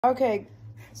Okay,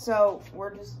 so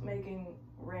we're just making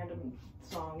random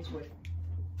songs with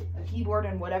a keyboard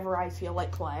and whatever I feel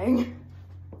like playing.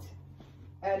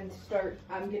 And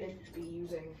I'm gonna be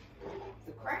using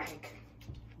the crank,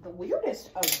 the weirdest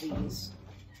of these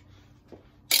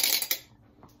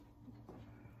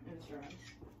instruments.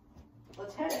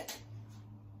 Let's hit it.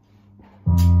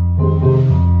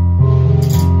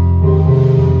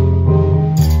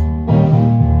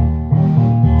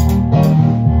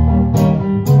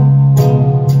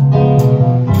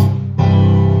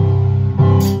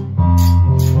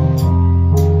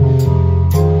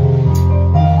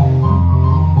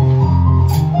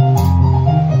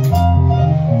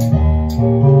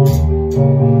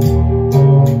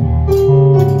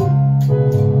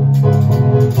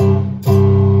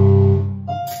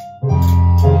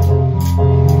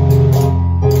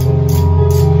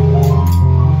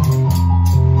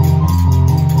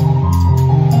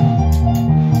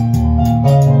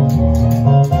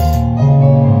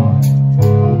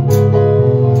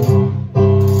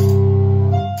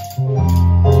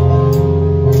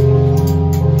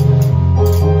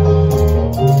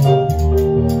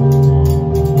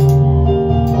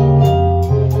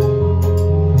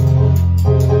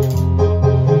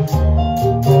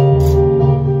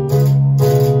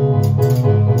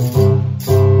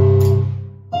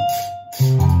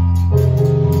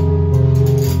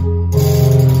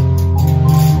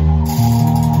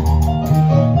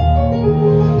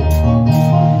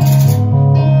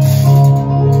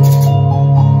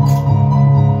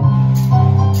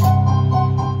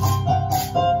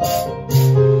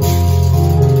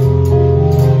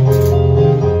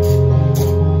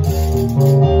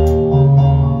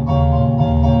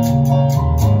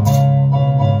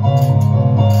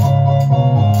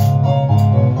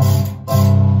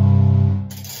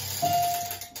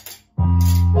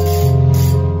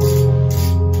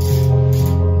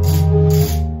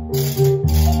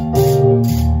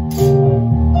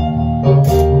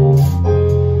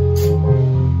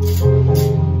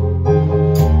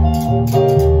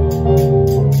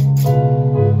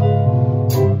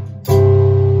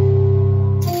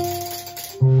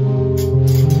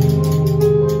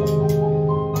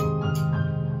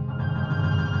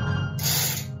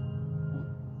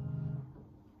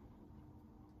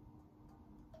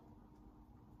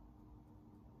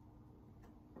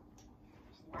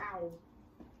 Wow.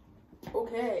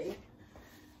 Okay.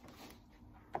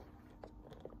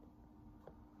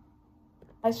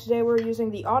 As today we're using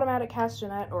the automatic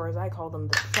castanet, or as I call them,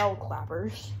 the shell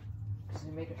clappers. Because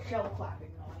they make a shell clapping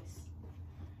noise.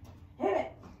 Hit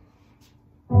it!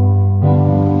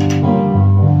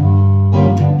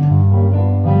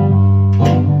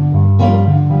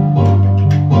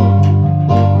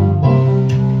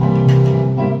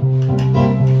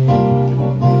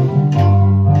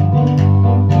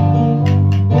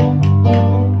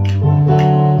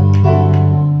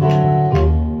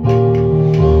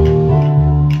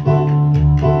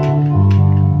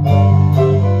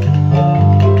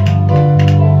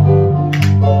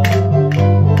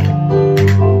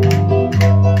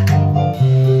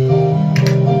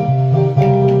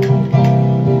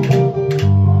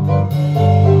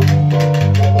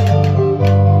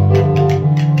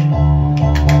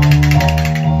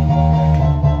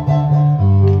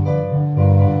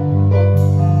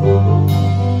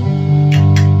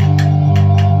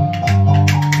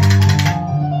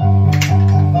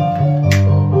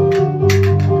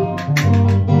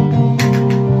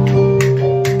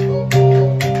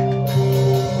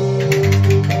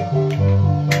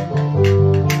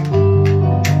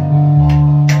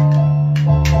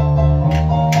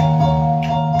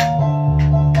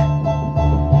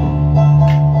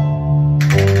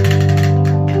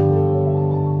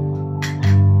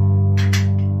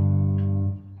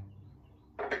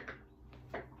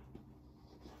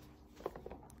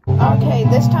 Okay,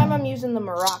 this time I'm using the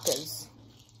maracas.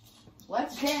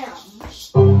 Let's jam.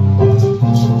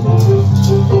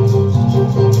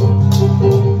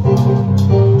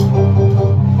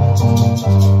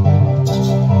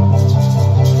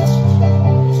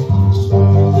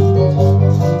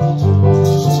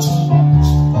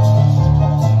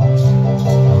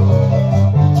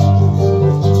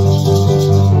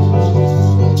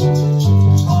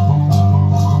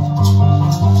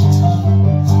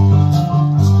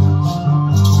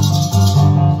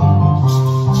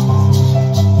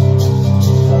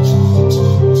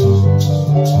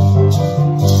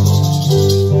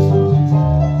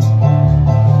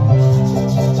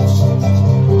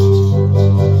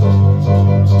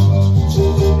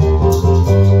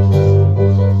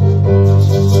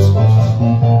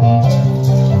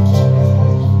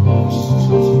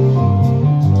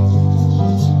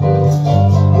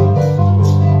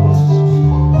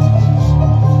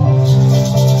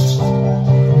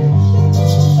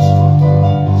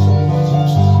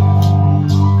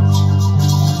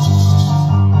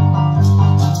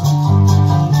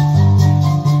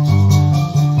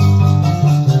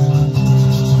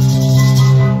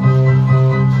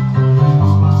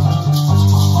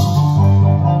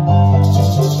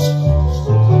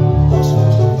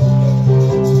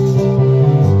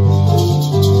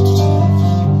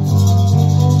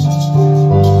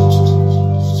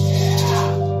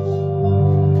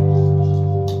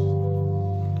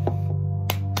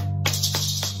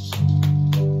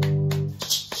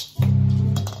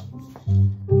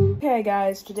 Anyway,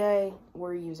 guys, today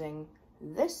we're using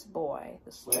this boy,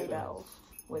 the sleigh bells,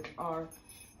 with our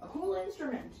a cool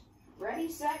instrument. Ready,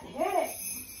 set, hit it!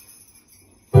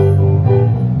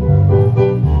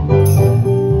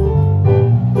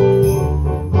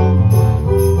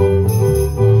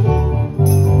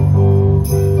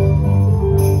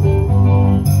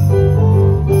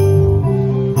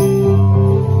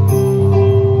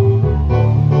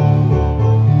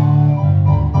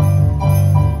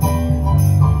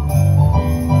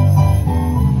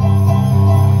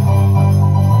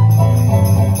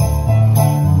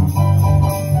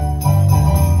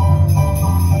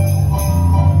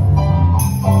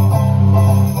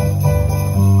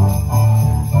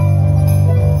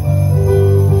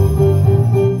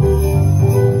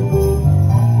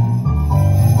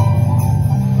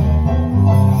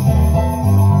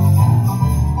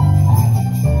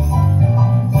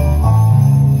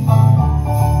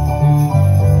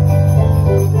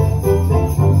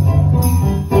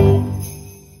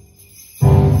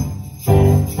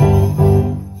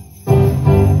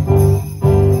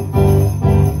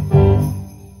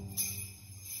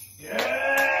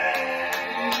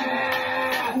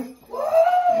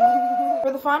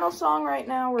 For the final song right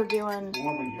now, we're doing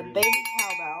the baby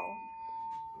cowbell.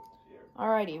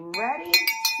 Alrighty, ready,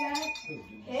 set,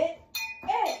 hit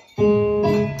it!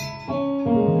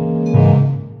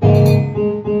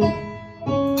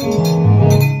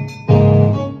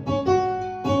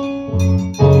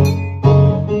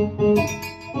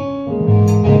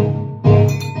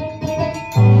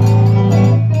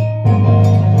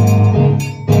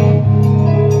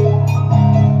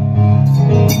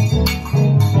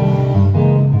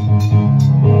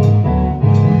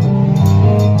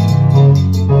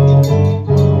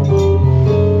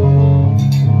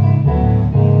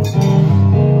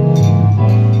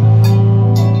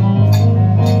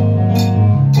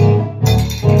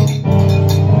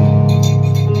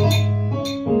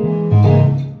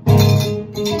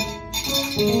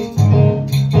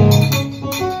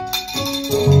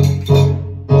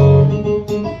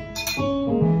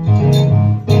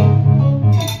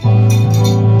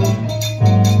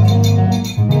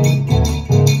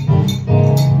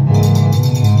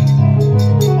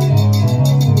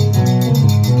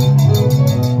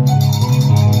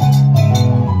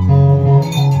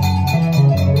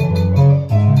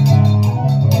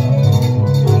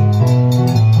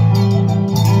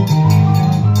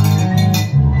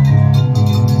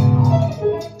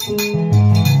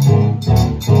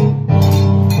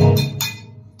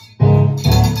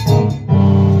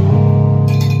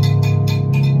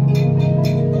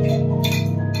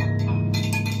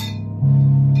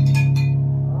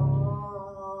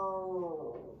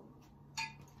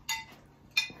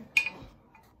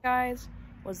 Guys,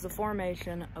 was the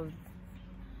formation of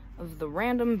the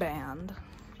random band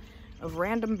of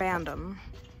Random Bandom.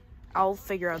 I'll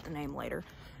figure out the name later.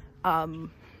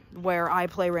 Where I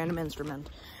play random instrument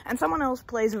and someone else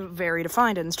plays a very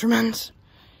defined instrument.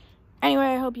 Anyway,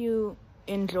 I hope you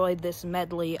enjoyed this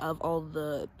medley of all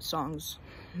the songs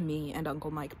me and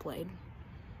Uncle Mike played,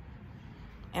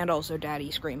 and also Daddy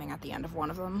screaming at the end of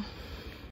one of them.